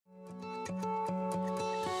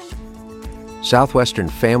Southwestern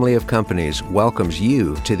Family of Companies welcomes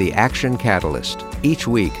you to the Action Catalyst. Each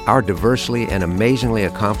week, our diversely and amazingly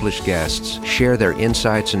accomplished guests share their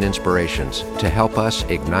insights and inspirations to help us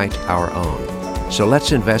ignite our own. So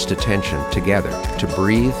let's invest attention together to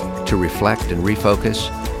breathe, to reflect and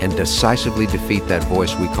refocus, and decisively defeat that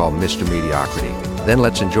voice we call Mr. Mediocrity. Then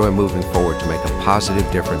let's enjoy moving forward to make a positive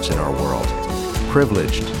difference in our world.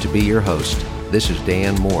 Privileged to be your host, this is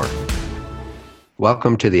Dan Moore.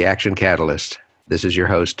 Welcome to the Action Catalyst. This is your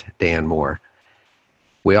host, Dan Moore.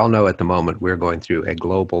 We all know at the moment we're going through a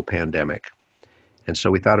global pandemic. And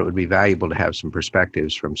so we thought it would be valuable to have some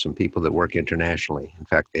perspectives from some people that work internationally. In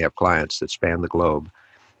fact, they have clients that span the globe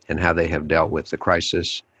and how they have dealt with the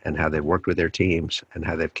crisis and how they've worked with their teams and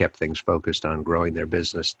how they've kept things focused on growing their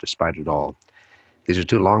business despite it all. These are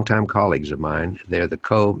two longtime colleagues of mine. They're the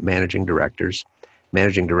co-managing directors.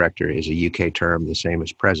 Managing director is a UK term, the same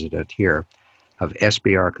as president here, of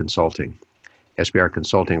SBR Consulting. SBR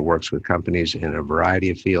Consulting works with companies in a variety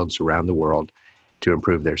of fields around the world to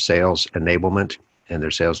improve their sales enablement and their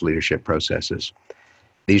sales leadership processes.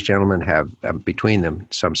 These gentlemen have, between them,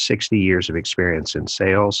 some 60 years of experience in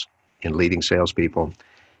sales, in leading salespeople,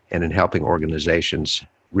 and in helping organizations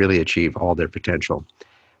really achieve all their potential.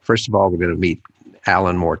 First of all, we're going to meet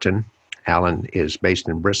Alan Morton. Alan is based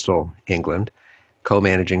in Bristol, England,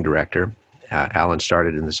 co-managing director. Alan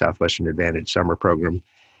started in the Southwestern Advantage summer program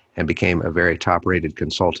and became a very top-rated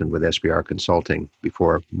consultant with SBR Consulting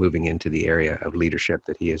before moving into the area of leadership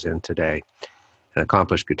that he is in today. An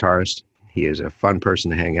accomplished guitarist, he is a fun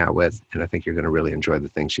person to hang out with, and I think you're going to really enjoy the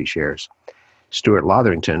things he shares. Stuart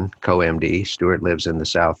Lotherington, co-MD. Stuart lives in the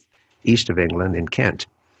southeast of England in Kent.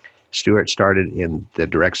 Stuart started in the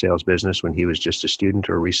direct sales business when he was just a student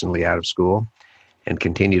or recently out of school, and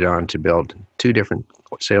continued on to build two different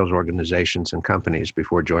sales organizations and companies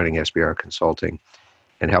before joining SBR Consulting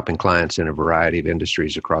and helping clients in a variety of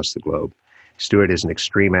industries across the globe. Stuart is an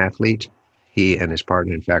extreme athlete. He and his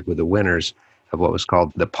partner, in fact, were the winners of what was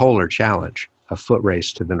called the Polar Challenge, a foot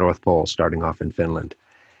race to the North Pole starting off in Finland.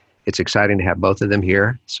 It's exciting to have both of them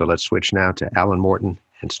here, so let's switch now to Alan Morton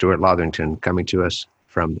and Stuart Lotherington coming to us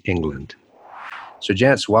from England. So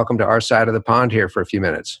gents, welcome to our side of the pond here for a few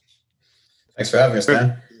minutes. Thanks for having us,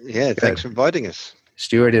 Dan. Yeah, thanks for inviting us.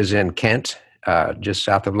 Stuart is in Kent, just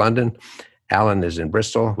south of London. Alan is in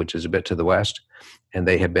Bristol, which is a bit to the west, and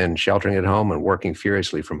they have been sheltering at home and working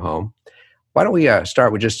furiously from home. Why don't we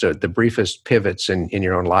start with just the briefest pivots in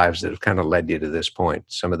your own lives that have kind of led you to this point,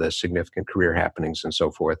 some of the significant career happenings and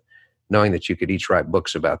so forth, knowing that you could each write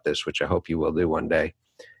books about this, which I hope you will do one day.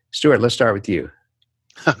 Stuart, let's start with you.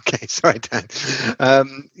 Okay, sorry,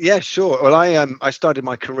 Dan. Yeah, sure. Well, I started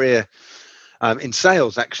my career in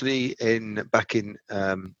sales, actually, back in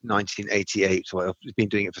 1988. So I've been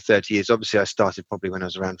doing it for 30 years. Obviously, I started probably when I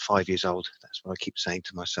was around 5 years old. That's what I keep saying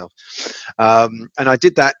to myself. And I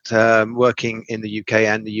did that working in the UK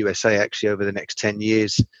and the USA, actually, over the next 10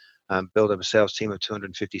 years, built up a sales team of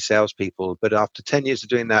 250 salespeople. But after 10 years of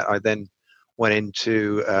doing that, I then went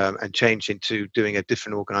into and changed into doing a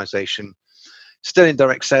different organization, still in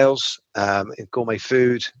direct sales, in gourmet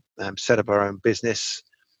food, set up our own business.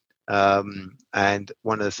 And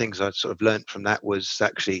one of the things I sort of learned from that was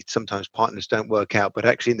actually sometimes partners don't work out, but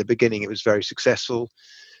actually in the beginning it was very successful.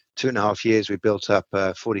 2.5 years, we built up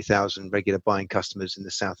 40,000 regular buying customers in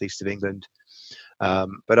the southeast of England.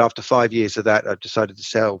 But after 5 years of that, I decided to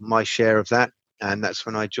sell my share of that. And that's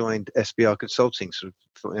when I joined SBR Consulting, sort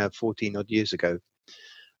of 14 odd years ago.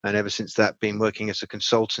 And ever since that, been working as a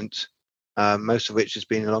consultant, most of which has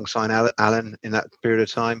been alongside Alan in that period of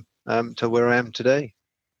time to where I am today.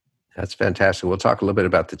 That's fantastic. We'll talk a little bit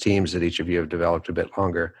about the teams that each of you have developed a bit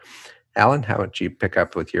longer. Alan, how about you pick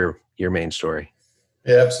up with your main story?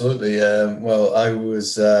 Yeah, absolutely. Well, I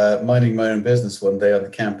was minding my own business one day on the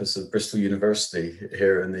campus of Bristol University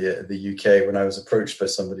here in the UK when I was approached by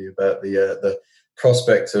somebody about the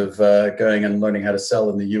prospect of going and learning how to sell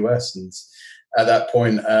in the US. And at that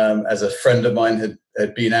point, as a friend of mine had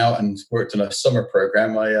been out and worked on a summer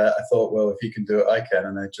program, I thought, well, if he can do it, I can.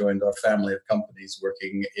 And I joined our family of companies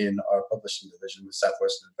working in our publishing division with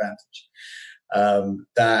Southwestern Advantage.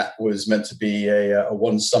 That was meant to be a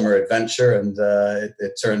one summer adventure, and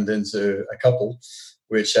it turned into a couple,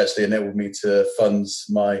 which actually enabled me to fund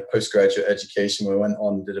my postgraduate education. We went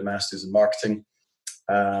on and did a master's in marketing.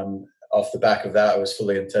 Off the back of that, I was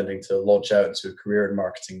fully intending to launch out into a career in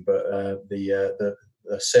marketing, but the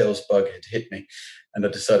sales bug had hit me, and I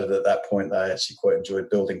decided at that point that I actually quite enjoyed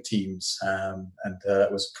building teams, and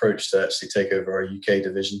was approached to actually take over our UK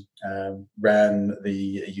division. Ran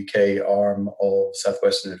the UK arm of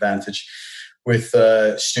Southwestern Advantage with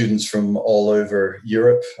students from all over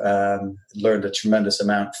Europe. Learned a tremendous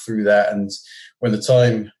amount through that. And when the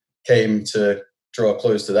time came to draw a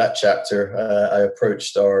close to that chapter, I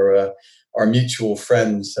approached our mutual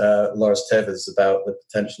friend, Lars Tevez, about the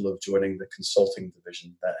potential of joining the consulting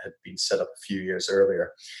division that had been set up a few years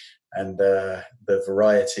earlier. And the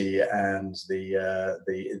variety and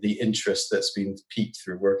the interest that's been piqued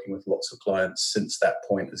through working with lots of clients since that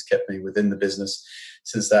point has kept me within the business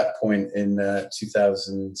since that point in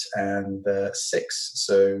 2006.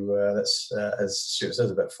 So that's, as Stuart says,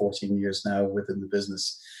 about 14 years now within the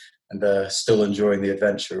business, and still enjoying the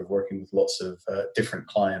adventure of working with lots of different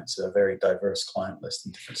clients, a very diverse client list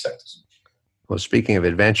in different sectors. Well, speaking of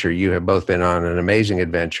adventure, you have both been on an amazing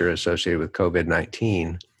adventure associated with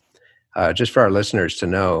COVID-19. Just for our listeners to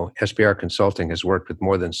know, SBR Consulting has worked with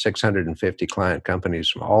more than 650 client companies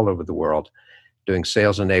from all over the world, doing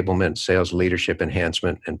sales enablement, sales leadership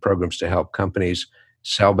enhancement, and programs to help companies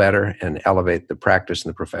sell better and elevate the practice and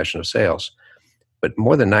the profession of sales. But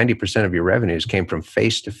more than 90% of your revenues came from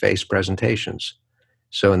face-to-face presentations.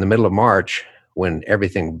 So in the middle of March, when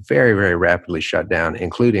everything very, very rapidly shut down,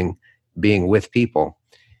 including being with people,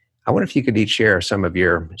 I wonder if you could each share some of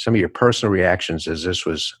your personal reactions as this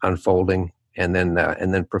was unfolding, and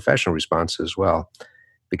then professional responses as well,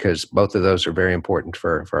 because both of those are very important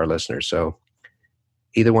for our listeners. So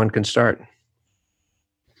either one can start.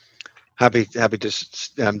 Happy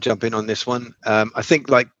to jump in on this one. I think,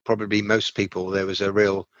 like probably most people, there was a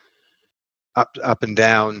real up and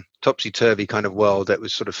down, topsy-turvy kind of world that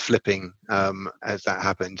was sort of flipping as that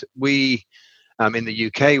happened. We in the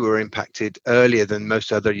UK were impacted earlier than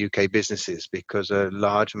most other UK businesses, because a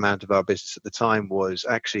large amount of our business at the time was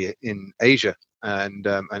actually in Asia and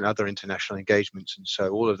other international engagements, and so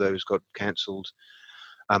all of those got cancelled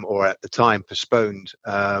or at the time postponed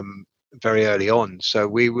very early on. So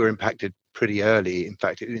we were impacted pretty early. In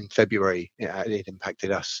fact, in February, it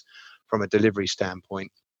impacted us from a delivery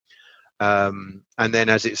standpoint. And then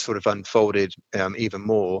as it sort of unfolded even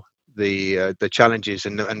more, the challenges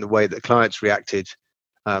and the way that clients reacted,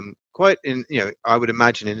 quite in, I would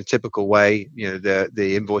imagine in a typical way.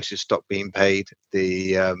 The invoices stopped being paid,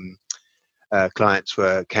 the clients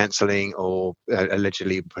were cancelling or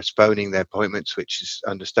allegedly postponing their appointments, which is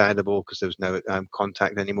understandable because there was no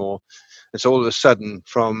contact anymore. And so all of a sudden,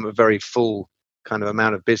 from a very full kind of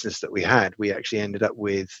amount of business that we had, we actually ended up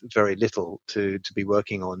with very little to be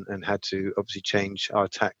working on, and had to obviously change our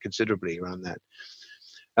tack considerably around that.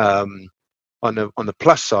 On the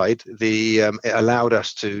plus side, it allowed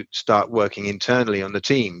us to start working internally on the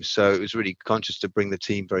team. So it was really conscious to bring the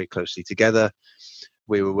team very closely together.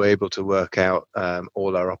 We were able to work out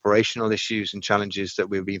all our operational issues and challenges that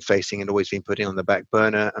we've been facing and always been putting on the back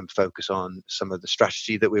burner, and focus on some of the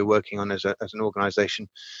strategy that we're working on as an organization.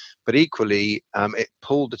 But equally, it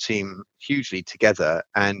pulled the team hugely together,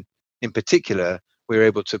 and in particular, we were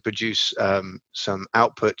able to produce some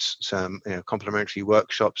outputs, some complementary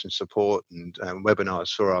workshops and support and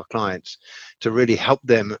webinars for our clients to really help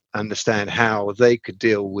them understand how they could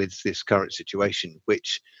deal with this current situation,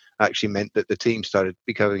 which actually meant that the team started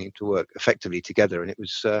going to work effectively together. And it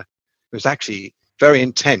was actually very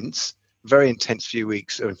intense few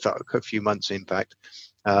weeks, or in fact a few months in fact,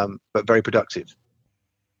 but very productive.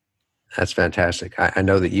 That's fantastic. I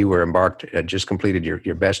know that you were just completed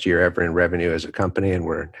your best year ever in revenue as a company, and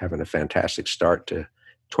we're having a fantastic start to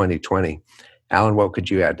 2020. Alan, what could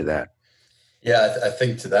you add to that? Yeah, I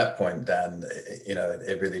think to that point, Dan,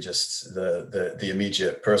 it really just the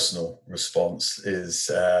immediate personal response is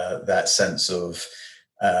that sense of,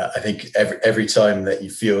 I think every time that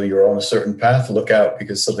you feel you're on a certain path, look out,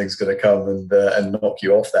 because something's going to come and knock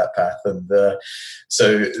you off that path. And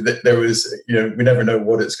so there was, we never know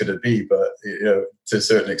what it's going to be, but to a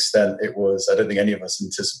certain extent, it was. I don't think any of us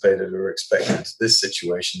anticipated or expected this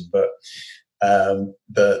situation, but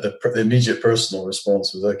the immediate personal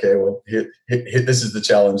response was, okay, well, this is the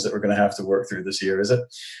challenge that we're going to have to work through this year, is it?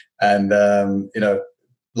 And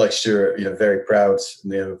like Stuart, very proud of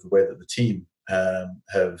the way that the team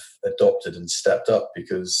have adopted and stepped up,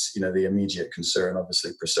 because the immediate concern,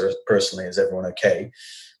 obviously, personally, is everyone okay?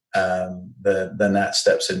 Then that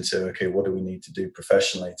steps into, okay, what do we need to do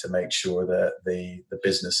professionally to make sure that the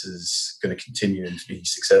business is going to continue and to be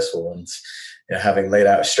successful? And having laid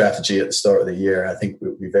out a strategy at the start of the year, I think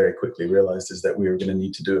we very quickly realized is that we were going to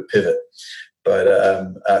need to do a pivot. But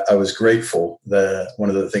I was grateful that one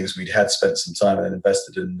of the things we'd had spent some time and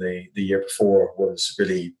invested in the year before was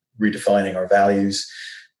really redefining our values,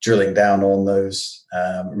 drilling down on those,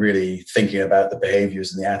 really thinking about the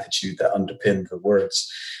behaviors and the attitude that underpinned the words.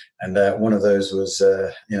 And one of those was,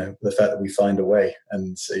 the fact that we find a way.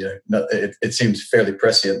 And it seems fairly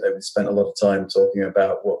prescient that we spent a lot of time talking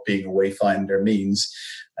about what being a wayfinder means,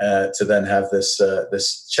 to then have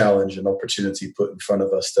this challenge and opportunity put in front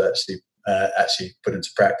of us to actually put into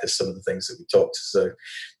practice some of the things that we talked. So,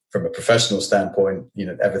 from a professional standpoint,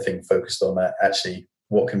 everything focused on that. Actually,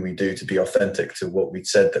 what can we do to be authentic to what we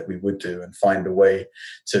said that we would do, and find a way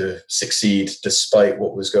to succeed despite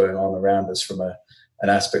what was going on around us from an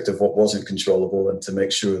aspect of what wasn't controllable, and to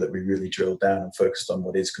make sure that we really drilled down and focused on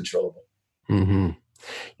what is controllable. Mm-hmm.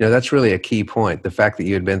 That's really a key point. The fact that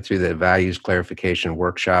you had been through the values clarification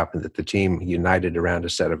workshop and that the team united around a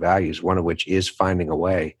set of values, one of which is finding a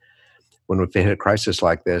way. When we hit a crisis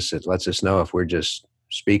like this, it lets us know if we're just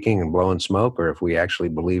speaking and blowing smoke or if we actually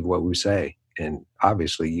believe what we say. And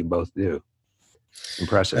obviously you both do.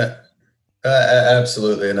 Impressive.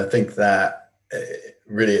 Absolutely. And I think that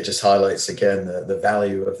really it just highlights again the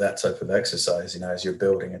value of that type of exercise, as you're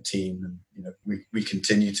building a team. And we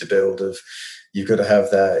continue to build you've got to have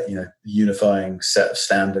that unifying set of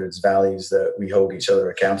standards, values that we hold each other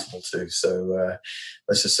accountable to. So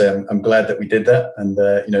let's just say I'm glad that we did that. And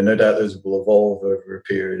no doubt those will evolve over a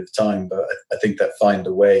period of time, but I think that find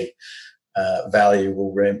a way value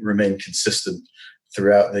will remain consistent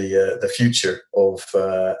throughout the future of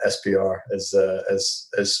SPR,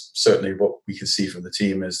 as certainly what we can see from the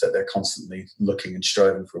team is that they're constantly looking and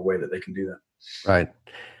striving for a way that they can do that. Right.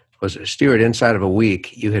 Was Stuart, inside of a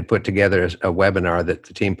week, you had put together a webinar that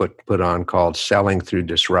the team put on called Selling Through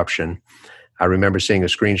Disruption. I remember seeing a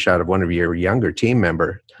screenshot of one of your younger team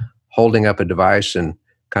member holding up a device and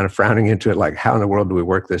kind of frowning into it like, how in the world do we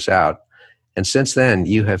work this out? And since then,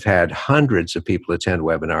 you have had hundreds of people attend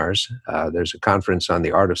webinars. There's a conference on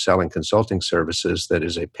the art of selling consulting services that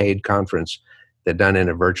is a paid conference that, done in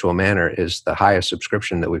a virtual manner, is the highest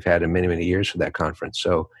subscription that we've had in many, many years for that conference.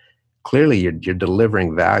 So clearly you're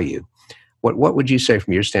delivering value. What would you say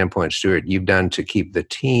from your standpoint, Stuart, you've done to keep the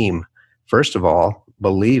team, first of all,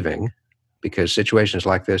 believing, because situations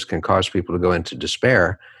like this can cause people to go into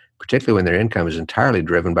despair, particularly when their income is entirely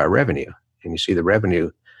driven by revenue. And you see the revenue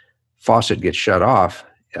faucet gets shut off.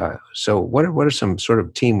 So what are some sort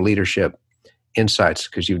of team leadership insights?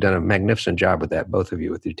 Because you've done a magnificent job with that, both of you,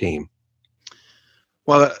 with your team.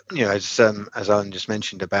 Well, as Alan just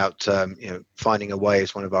mentioned about, finding a way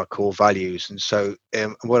is one of our core values. And so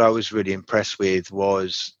what I was really impressed with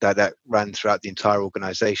was that ran throughout the entire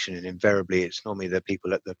organization. And invariably, it's normally the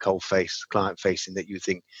people at the coalface, client facing, that you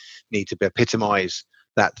think need to epitomize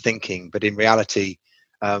that thinking. But in reality,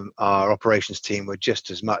 our operations team were just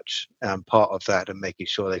as much part of that and making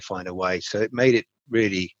sure they find a way. So it made it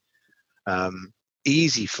really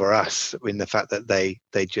easy for us in the fact that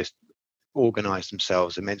they just organize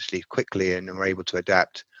themselves immensely quickly and were able to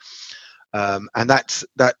adapt. And that's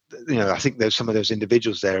that. I think there's some of those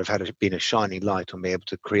individuals there have been a shining light on being able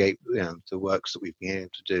to create the works that we've been able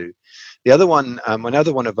to do. The other one,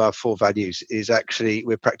 another one of our 4 values is actually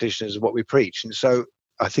we're practitioners of what we preach. And so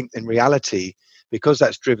I think in reality, because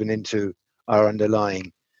that's driven into our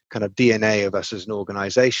underlying kind of DNA of us as an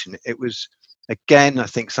organization, it was, again, I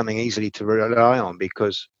think something easily to rely on,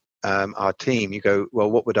 because our team, you go,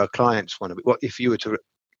 well, what would our clients want to be? What if you were to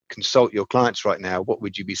consult your clients right now, what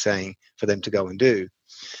would you be saying for them to go and do?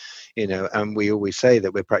 And we always say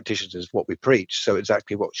that we're practitioners of what we preach. So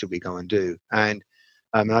exactly what should we go and do? And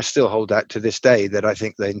I still hold that to this day, that I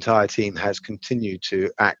think the entire team has continued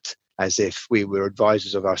to act as if we were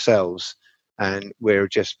advisors of ourselves, and we're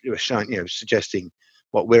suggesting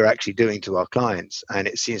what we're actually doing to our clients. And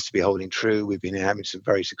it seems to be holding true. We've been having some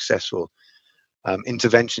very successful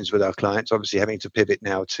interventions with our clients, obviously having to pivot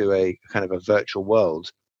now to a kind of a virtual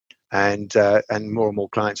world, and more and more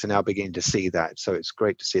clients are now beginning to see that. So it's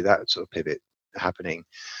great to see that sort of pivot happening.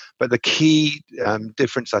 But the key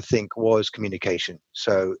difference, I think, was communication.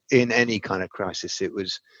 So in any kind of crisis, it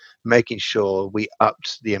was making sure we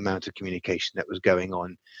upped the amount of communication that was going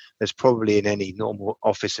on. There's probably in any normal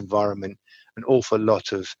office environment an awful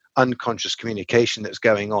lot of unconscious communication that's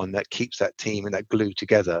going on that keeps that team and that glue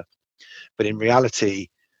together. But in reality,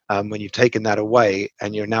 when you've taken that away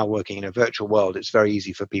and you're now working in a virtual world, it's very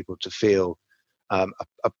easy for people to feel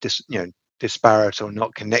disparate or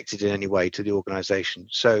not connected in any way to the organization.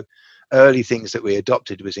 So early things that we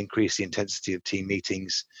adopted was increase the intensity of team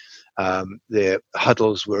meetings. The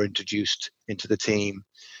huddles were introduced into the team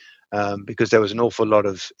because there was an awful lot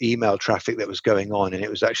of email traffic that was going on, and it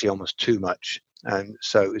was actually almost too much. And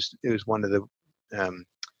so it was one of the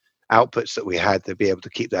outputs that we had to be able to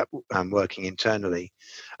keep that working internally.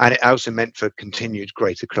 And it also meant for continued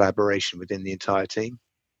greater collaboration within the entire team.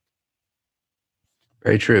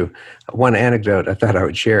 Very true. One anecdote I thought I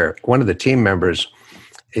would share. One of the team members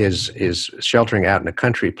is sheltering out in a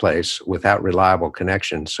country place without reliable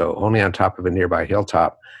connection, so only on top of a nearby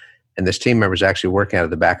hilltop. And this team member is actually working out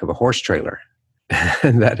of the back of a horse trailer.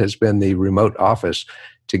 And that has been the remote office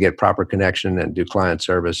to get proper connection and do client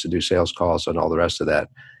service, to do sales calls and all the rest of that.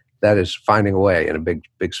 That is finding a way in a big,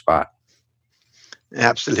 big spot.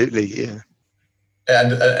 Absolutely, yeah.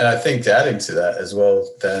 And I think adding to that as well,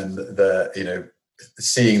 then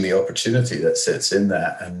seeing the opportunity that sits in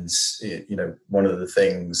that, and one of the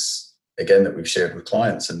things again that we've shared with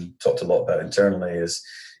clients and talked a lot about internally is,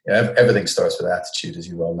 everything starts with attitude, as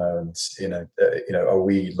you well know. And are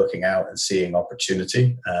we looking out and seeing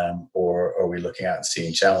opportunity, or are we looking out and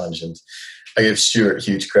seeing challenge? And I give Stuart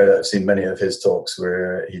huge credit. I've seen many of his talks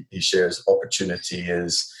where he shares opportunity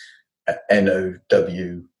is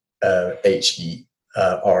NOWHERE.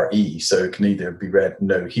 So it can either be read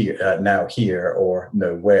now here or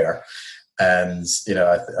nowhere. And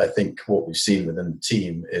I think what we've seen within the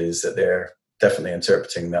team is that they're definitely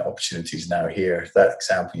interpreting that opportunities now here. That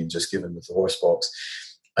example you've just given with the horse box,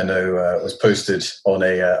 I know was posted on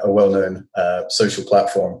a well-known social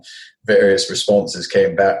platform. Various responses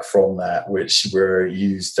came back from that, which were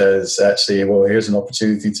used as actually, well, here's an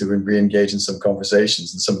opportunity to re-engage in some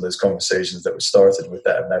conversations. And some of those conversations that were started with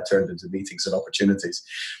that have now turned into meetings and opportunities.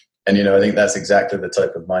 And, I think that's exactly the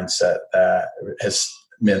type of mindset that has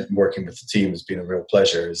meant working with the team has been a real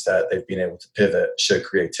pleasure, is that they've been able to pivot, show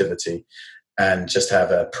creativity, and just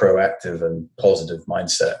have a proactive and positive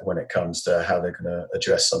mindset when it comes to how they're going to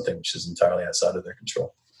address something which is entirely outside of their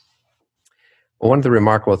control. Well, one of the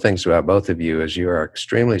remarkable things about both of you is you are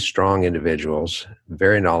extremely strong individuals,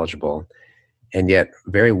 very knowledgeable, and yet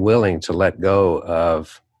very willing to let go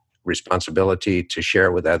of responsibility to share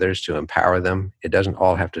it with others, to empower them. It doesn't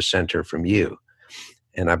all have to center from you.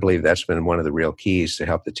 And I believe that's been one of the real keys to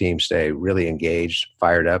help the team stay really engaged,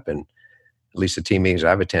 fired up, and at least the team meetings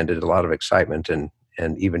I've attended, a lot of excitement and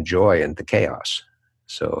even joy in the chaos.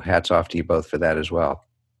 So hats off to you both for that as well.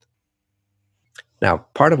 Now,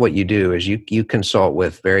 part of what you do is you consult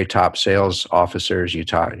with very top sales officers, you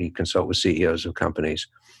consult with CEOs of companies.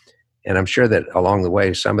 And I'm sure that along the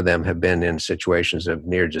way, some of them have been in situations of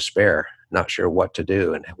near despair, not sure what to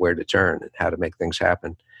do and where to turn and how to make things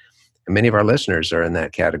happen. And many of our listeners are in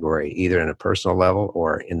that category, either in a personal level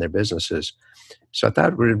or in their businesses. So I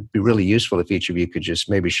thought it would be really useful if each of you could just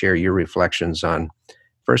maybe share your reflections on,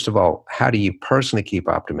 first of all, how do you personally keep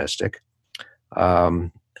optimistic?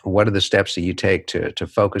 What are the steps that you take to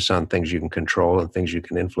focus on things you can control and things you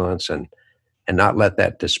can influence, and not let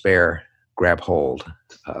that despair grab hold?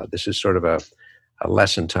 This is sort of a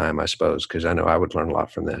lesson time, I suppose, because I know I would learn a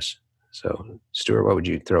lot from this. So, Stuart, what would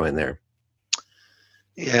you throw in there?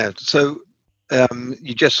 Yeah, so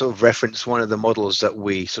you just sort of referenced one of the models that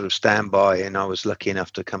we sort of stand by, and I was lucky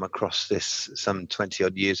enough to come across this some 20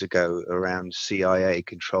 odd years ago around CIA,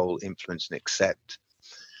 control, influence, and accept.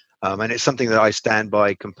 And it's something that I stand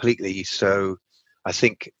by completely. So I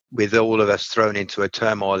think with all of us thrown into a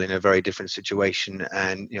turmoil in a very different situation,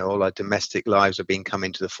 and all our domestic lives are being come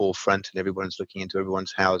into the forefront, and everyone's looking into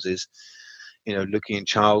everyone's houses, looking in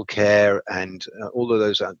childcare and all of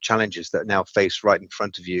those challenges that now face right in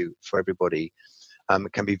front of you for everybody.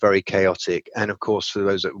 It can be very chaotic. And of course, for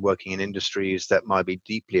those that are working in industries that might be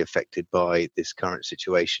deeply affected by this current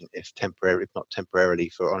situation, if not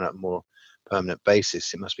temporarily, on a more permanent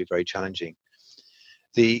basis, it must be very challenging.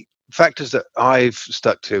 The factors that I've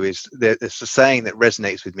stuck to is there's a saying that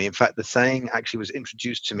resonates with me. In fact, the saying actually was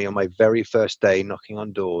introduced to me on my very first day knocking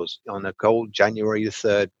on doors on a cold January the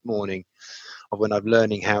 3rd morning of when I'm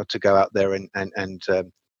learning how to go out there and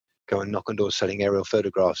go and knock on doors selling aerial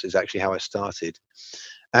photographs is actually how I started.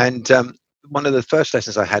 And one of the first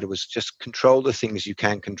lessons I had was just control the things you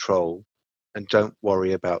can control and don't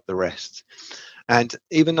worry about the rest. And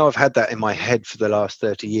even though I've had that in my head for the last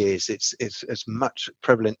 30 years, it's as much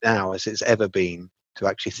prevalent now as it's ever been to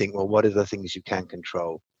actually think, well, what are the things you can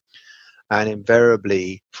control? And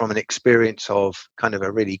invariably, from an experience of kind of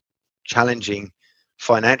a really challenging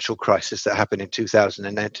financial crisis that happened in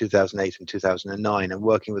 2008 and 2009, and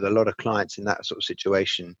working with a lot of clients in that sort of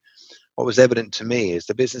situation, what was evident to me is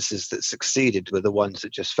the businesses that succeeded were the ones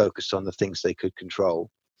that just focused on the things they could control.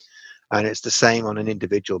 And it's the same on an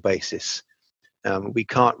individual basis. We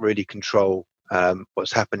can't really control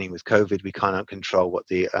what's happening with COVID. We cannot control what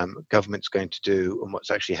the government's going to do and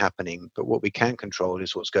what's actually happening. But what we can control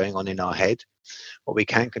is what's going on in our head. What we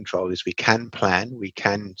can control is we can plan, we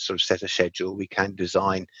can sort of set a schedule, we can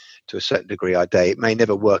design to a certain degree our day. It may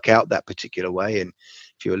never work out that particular way. And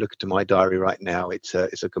if you look at my diary right now, it's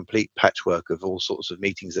a complete patchwork of all sorts of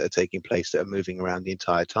meetings that are taking place that are moving around the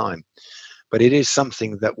entire time. But it is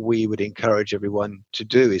something that we would encourage everyone to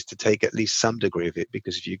do, is to take at least some degree of it,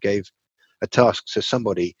 because if you gave a task to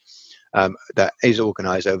somebody that is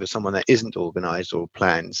organized over someone that isn't organized or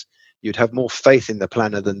plans, you'd have more faith in the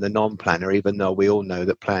planner than the non-planner, even though we all know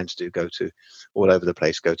that plans do go to all over the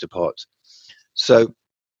place, go to pot. So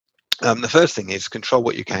the first thing is control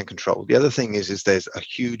what you can control. The other thing is there's a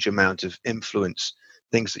huge amount of influence,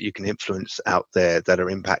 things that you can influence out there that are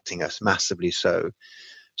impacting us massively so.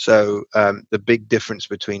 So the big difference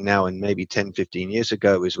between now and maybe 10, 15 years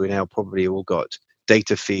ago is we now probably all got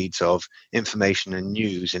data feeds of information and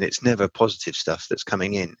news, and it's never positive stuff that's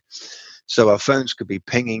coming in. So our phones could be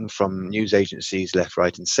pinging from news agencies left,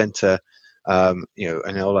 right, and center, and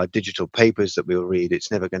all our digital papers that we'll read.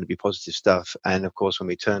 It's never going to be positive stuff. And of course, when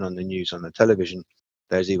we turn on the news on the television,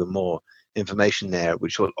 there's even more information there,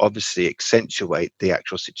 which will obviously accentuate the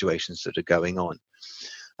actual situations that are going on.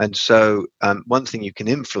 And so one thing you can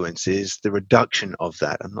influence is the reduction of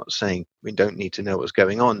that. I'm not saying we don't need to know what's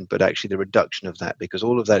going on, but actually the reduction of that, because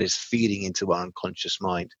all of that is feeding into our unconscious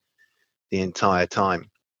mind the entire time.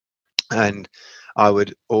 And I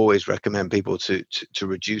would always recommend people to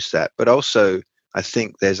reduce that. But also, I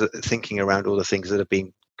think there's thinking around all the things that have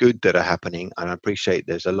been good that are happening. And I appreciate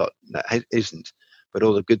there's a lot that isn't, but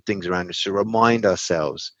all the good things around us, to remind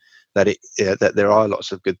ourselves that that there are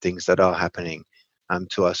lots of good things that are happening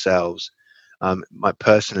to ourselves. My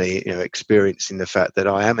personally, experiencing the fact that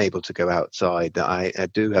I am able to go outside, that I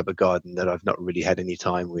do have a garden that I've not really had any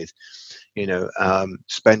time with,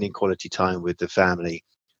 spending quality time with the family,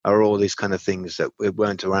 are all these kind of things that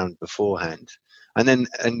weren't around beforehand.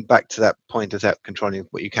 And back to that point of that controlling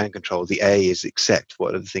what you can control, the A is accept.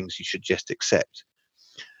 What are the things you should just accept?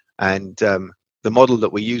 And the model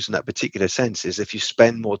that we use in that particular sense is, if you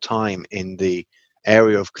spend more time in the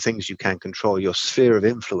area of things you can control, your sphere of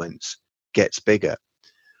influence gets bigger.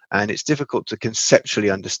 And it's difficult to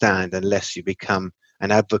conceptually understand unless you become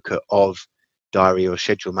an advocate of diary or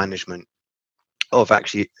schedule management, of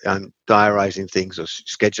actually diarizing things or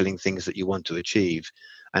scheduling things that you want to achieve,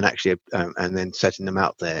 and actually and then setting them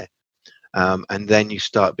out there. And then you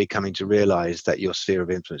start becoming to realize that your sphere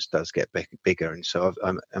of influence does get bigger. And so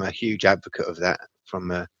I'm a huge advocate of that,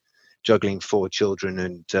 from juggling 4 children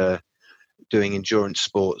and doing endurance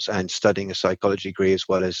sports and studying a psychology degree, as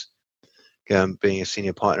well as being a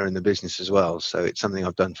senior partner in the business as well. So it's something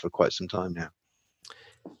I've done for quite some time now.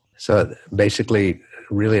 So basically,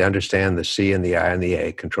 really understand the C and the I and the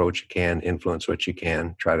A. Control what you can, influence what you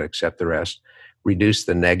can, try to accept the rest. Reduce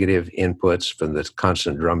the negative inputs from the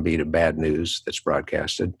constant drumbeat of bad news that's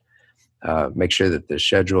broadcasted. Make sure that the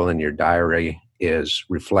schedule in your diary is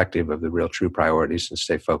reflective of the real true priorities, and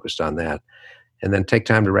stay focused on that. And then take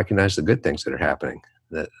time to recognize the good things that are happening.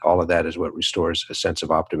 That all of that is what restores a sense of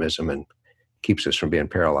optimism and keeps us from being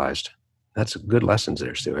paralyzed. That's good lessons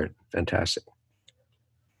there, Stuart. Fantastic.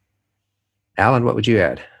 Alan, what would you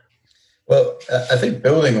add? Well, I think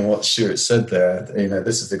building on what Stuart said there,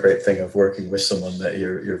 this is the great thing of working with someone that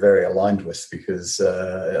you're very aligned with, because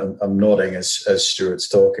I'm nodding as Stuart's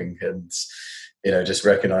talking, and just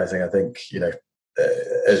recognizing, I think,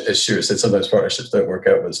 as Stuart said, sometimes partnerships don't work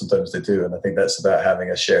out, but sometimes they do. And I think that's about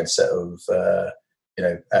having a shared set of,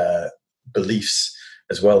 beliefs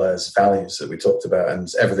as well as values that we talked about. And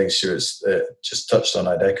everything Stuart's just touched on,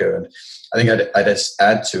 I'd echo. And I think I'd just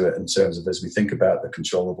add to it in terms of, as we think about the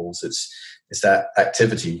controllables, it's that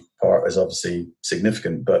activity part is obviously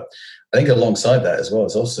significant, but I think alongside that as well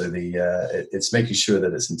is also it's making sure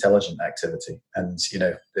that it's intelligent activity. And,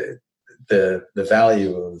 the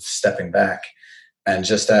value of stepping back and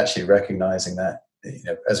just actually recognizing that,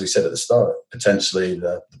 as we said at the start, potentially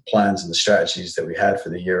the plans and the strategies that we had for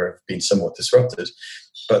the year have been somewhat disrupted,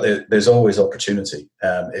 but there's always opportunity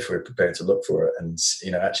if we're prepared to look for it. And,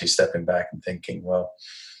 actually stepping back and thinking, well,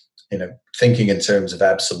 thinking in terms of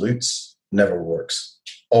absolutes never works.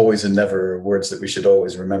 Always and never are words that we should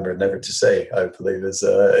always remember never to say, I believe, is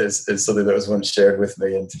something that was once shared with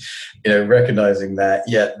me. And, recognizing that,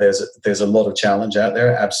 there's a lot of challenge out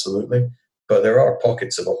there, absolutely. But there are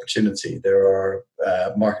pockets of opportunity. There are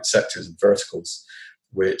market sectors and verticals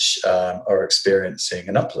which are experiencing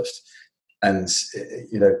an uplift. And,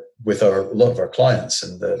 with a lot of our clients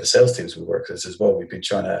and the sales teams we work with as well, we've been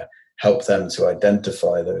trying to help them to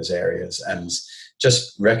identify those areas and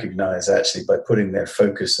just recognize actually by putting their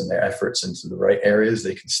focus and their efforts into the right areas,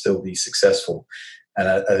 they can still be successful. And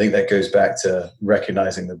I think that goes back to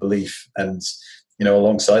recognizing the belief and,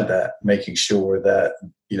 alongside that, making sure that,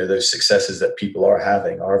 those successes that people are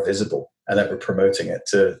having are visible and that we're promoting it.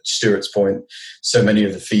 To Stuart's point, so many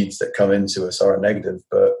of the feeds that come into us are negative,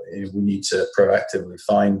 but we need to proactively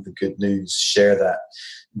find the good news, share that,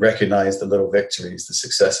 recognize the little victories, the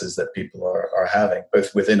successes that people are having,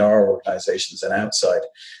 both within our organizations and outside,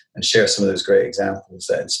 and share some of those great examples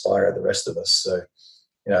that inspire the rest of us. So,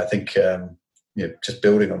 I think, just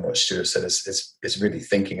building on what Stuart said, is really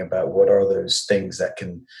thinking about what are those things that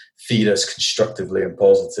can feed us constructively and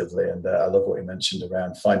positively. And I love what he mentioned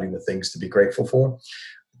around finding the things to be grateful for.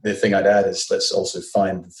 The thing I'd add is let's also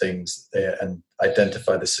find the things and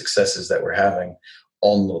identify the successes that we're having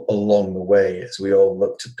along the way as we all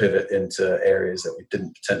look to pivot into areas that we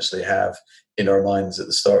didn't potentially have in our minds at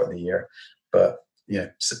the start of the year. But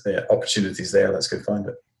opportunities there, let's go find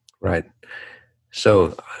it. Right.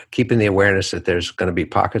 So keeping the awareness that there's going to be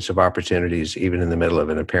pockets of opportunities even in the middle of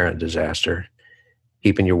an apparent disaster,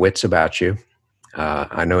 keeping your wits about you.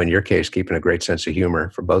 I know in your case, keeping a great sense of humor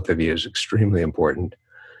for both of you is extremely important,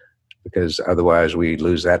 because otherwise we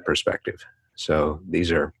lose that perspective. So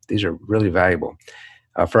these are really valuable.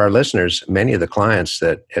 For our listeners, many of the clients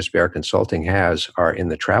that SBR Consulting has are in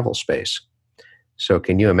the travel space. So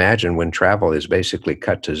can you imagine when travel is basically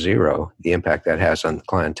cut to zero, the impact that has on the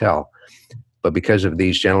clientele? But because of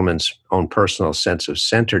these gentlemen's own personal sense of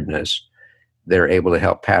centeredness, they're able to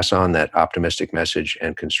help pass on that optimistic message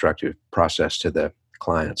and constructive process to the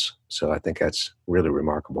clients. So I think that's really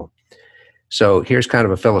remarkable. So here's kind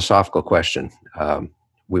of a philosophical question.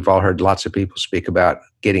 We've all heard lots of people speak about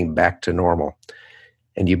getting back to normal.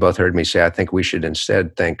 And you both heard me say, I think we should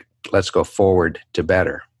instead think, let's go forward to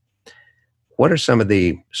better. What are some of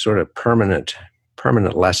the sort of permanent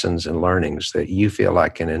lessons and learnings that you feel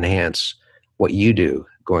like can enhance what you do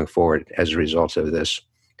going forward as a result of this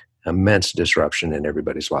immense disruption in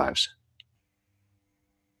everybody's lives?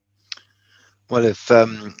 Well, if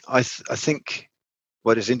I think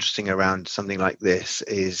what is interesting around something like this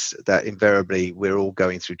is that invariably we're all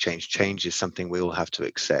going through change. Change is something we all have to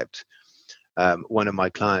accept. One of my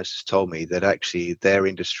clients has told me that actually their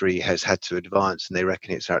industry has had to advance, and they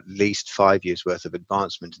reckon it's at least 5 years worth of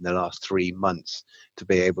advancement in the last 3 months to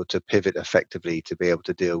be able to pivot effectively, to be able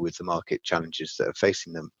to deal with the market challenges that are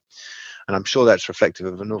facing them. And I'm sure that's reflective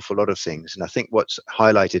of an awful lot of things. And I think what's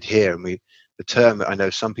highlighted here, and the term that I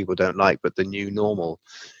know some people don't like, but the new normal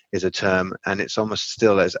is a term, and it's almost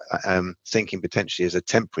still as thinking potentially as a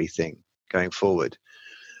temporary thing going forward.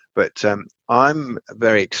 But I'm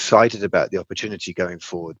very excited about the opportunity going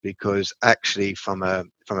forward, because actually from a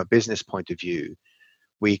business point of view,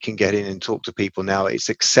 we can get in and talk to people now. It's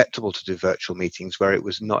acceptable to do virtual meetings where it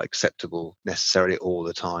was not acceptable necessarily all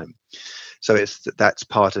the time. So that's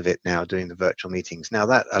part of it now, doing the virtual meetings. Now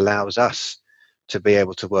that allows us to be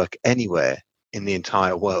able to work anywhere in the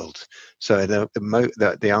entire world. So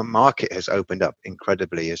the market has opened up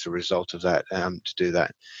incredibly as a result of that, to do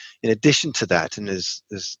that. In addition to that, and as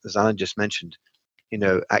Alan just mentioned,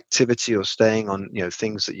 activity or staying on,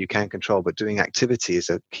 things that you can control, but doing activity is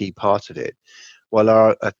a key part of it. While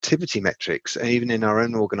our activity metrics, and even in our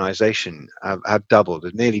own organization, have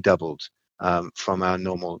nearly doubled from our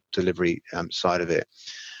normal delivery side of it.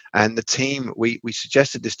 And the team, we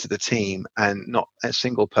suggested this to the team, and not a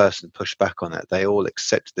single person pushed back on that. They all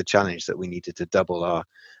accepted the challenge that we needed to double our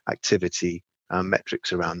activity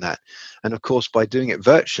metrics around that. And of course, by doing it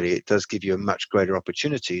virtually, it does give you a much greater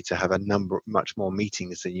opportunity to have much more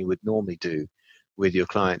meetings than you would normally do with your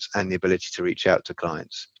clients, and the ability to reach out to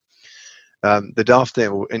clients. The daft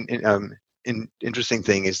thing, interesting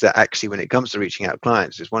thing is that actually when it comes to reaching out to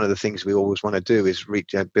clients, it's one of the things we always want to do is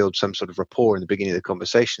build some sort of rapport in the beginning of the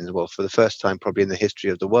conversations. Well, for the first time probably in the history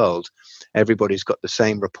of the world, everybody's got the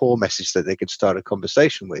same rapport message that they could start a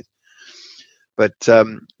conversation with. But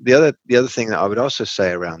the other thing that I would also say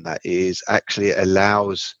around that is actually it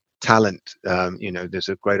allows talent. There's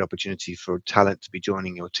a great opportunity for talent to be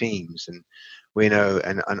joining your teams, and we know,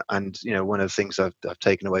 and one of the things I've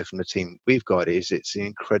taken away from the team we've got is it's an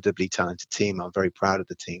incredibly talented team. I'm very proud of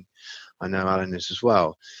the team. I know Alan is as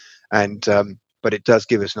well, and but it does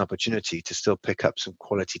give us an opportunity to still pick up some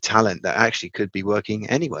quality talent that actually could be working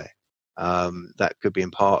anywhere. That could be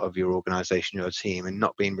in part of your organization, your team, and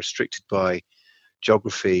not being restricted by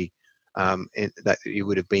geography that you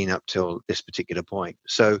would have been up till this particular point.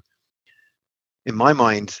 So in my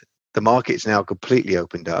mind, the market is now completely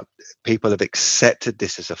opened up. People have accepted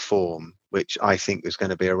this as a form, which I think is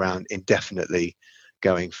going to be around indefinitely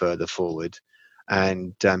going further forward.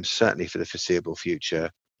 and certainly for the foreseeable future.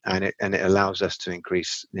 And it allows us to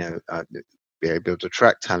increase, be able to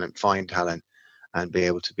attract talent, find talent, and be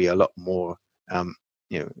able to be a lot more,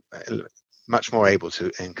 much more able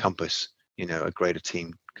to encompass, a greater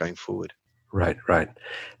team going forward. Right.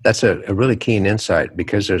 That's a really keen insight,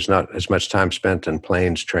 because there's not as much time spent in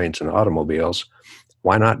planes, trains, and automobiles.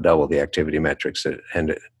 Why not double the activity metrics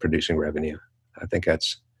and producing revenue? I think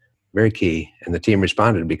that's very key. And the team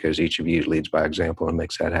responded because each of you leads by example and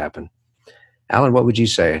makes that happen. Alan, what would you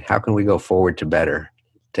say? How can we go forward to better,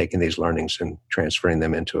 taking these learnings and transferring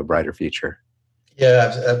them into a brighter future?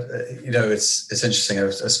 Yeah, it's interesting. I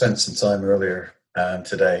spent some time earlier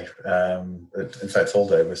today, in fact, all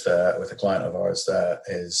day with a client of ours that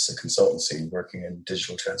is a consultancy working in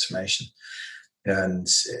digital transformation. And,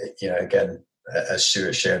 again, as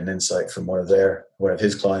Stuart shared an insight from one of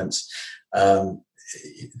his clients,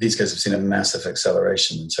 these guys have seen a massive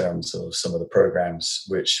acceleration in terms of some of the programs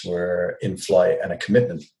which were in flight, and a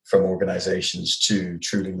commitment from organizations to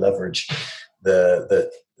truly leverage the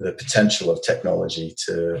potential of technology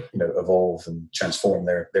to evolve and transform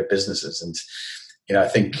their businesses. And I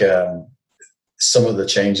think some of the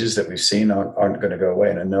changes that we've seen aren't going to go away.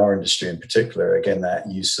 And in our industry in particular, again, that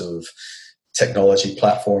use of technology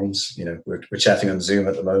platforms, we're chatting on Zoom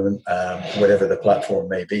at the moment, whatever the platform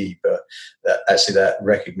may be, but that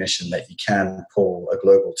recognition that you can pull a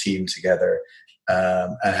global team together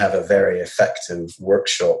and have a very effective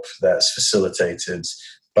workshop that's facilitated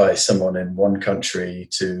by someone in one country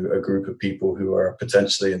to a group of people who are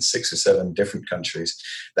potentially in 6 or 7 different countries,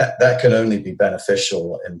 that can only be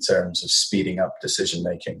beneficial in terms of speeding up decision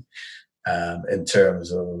making. In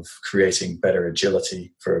terms of creating better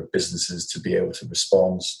agility for businesses to be able to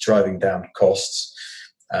respond, driving down costs,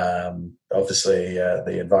 obviously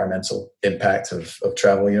the environmental impact of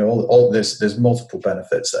travel. All there's multiple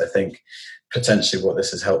benefits. I think potentially what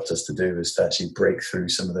this has helped us to do is to actually break through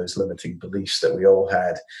some of those limiting beliefs that we all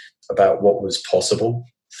had about what was possible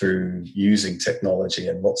through using technology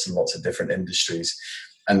in lots and lots of different industries.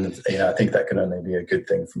 And I think that can only be a good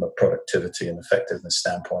thing from a productivity and effectiveness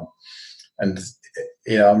standpoint. And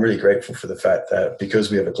I'm really grateful for the fact that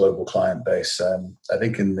because we have a global client base, I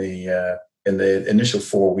think in the initial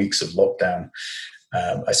 4 weeks of lockdown,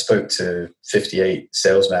 I spoke to 58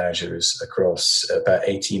 sales managers across about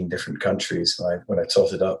 18 different countries when I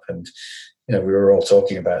totted up, and we were all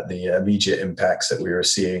talking about the immediate impacts that we were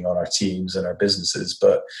seeing on our teams and our businesses.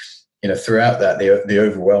 But throughout that, the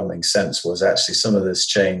overwhelming sense was actually some of this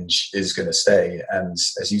change is going to stay, and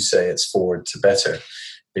as you say, it's forward to better.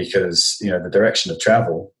 Because the direction of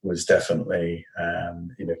travel was definitely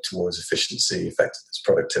towards efficiency, effectiveness,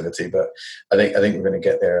 productivity. But I think we're going to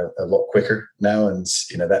get there a lot quicker now, and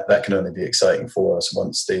that can only be exciting for us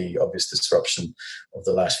once the obvious disruption of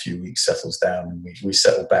the last few weeks settles down and we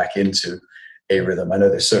settle back into a rhythm. I know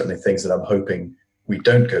there's certainly things that I'm hoping we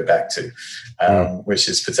don't go back to, which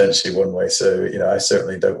is potentially one way. So I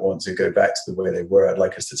certainly don't want to go back to the way they were. I'd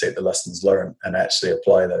like us to take the lessons learned and actually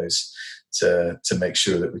apply those to make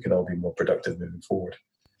sure that we can all be more productive moving forward.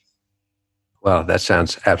 Well, that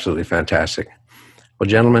sounds absolutely fantastic. Well,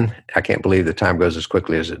 gentlemen, I can't believe the time goes as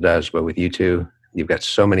quickly as it does, but with you two, you've got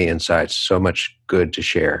so many insights, so much good to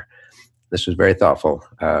share. This was very thoughtful.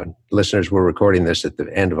 Listeners, we're recording this at the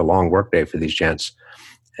end of a long workday for these gents,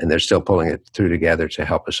 and they're still pulling it through together to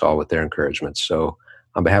help us all with their encouragement. So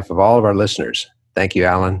on behalf of all of our listeners, thank you,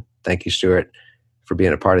 Alan. Thank you, Stuart, for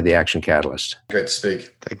being a part of the Action Catalyst. Great to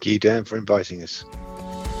speak. Thank you, Dan, for inviting us.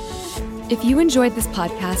 If you enjoyed this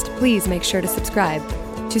podcast, please make sure to subscribe.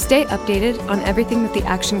 To stay updated on everything that the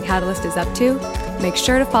Action Catalyst is up to, make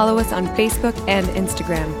sure to follow us on Facebook and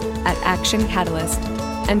Instagram at Action Catalyst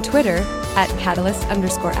and Twitter at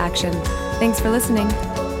Catalyst_Action. Thanks for listening.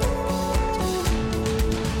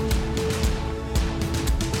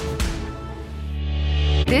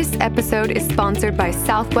 This episode is sponsored by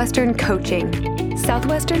Southwestern Coaching.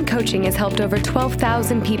 Southwestern Coaching has helped over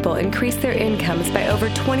 12,000 people increase their incomes by over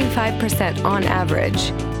 25% on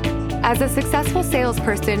average. As a successful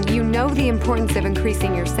salesperson, you know the importance of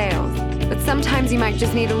increasing your sales, but sometimes you might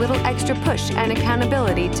just need a little extra push and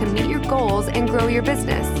accountability to meet your goals and grow your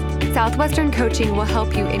business. Southwestern Coaching will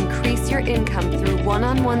help you increase your income through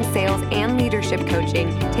one-on-one sales and leadership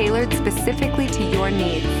coaching tailored specifically to your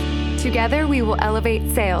needs. Together, we will elevate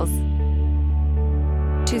sales.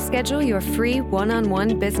 To schedule your free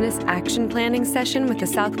one-on-one business action planning session with a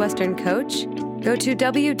Southwestern coach, go to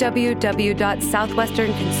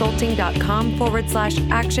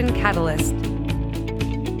www.southwesternconsulting.com/action catalyst.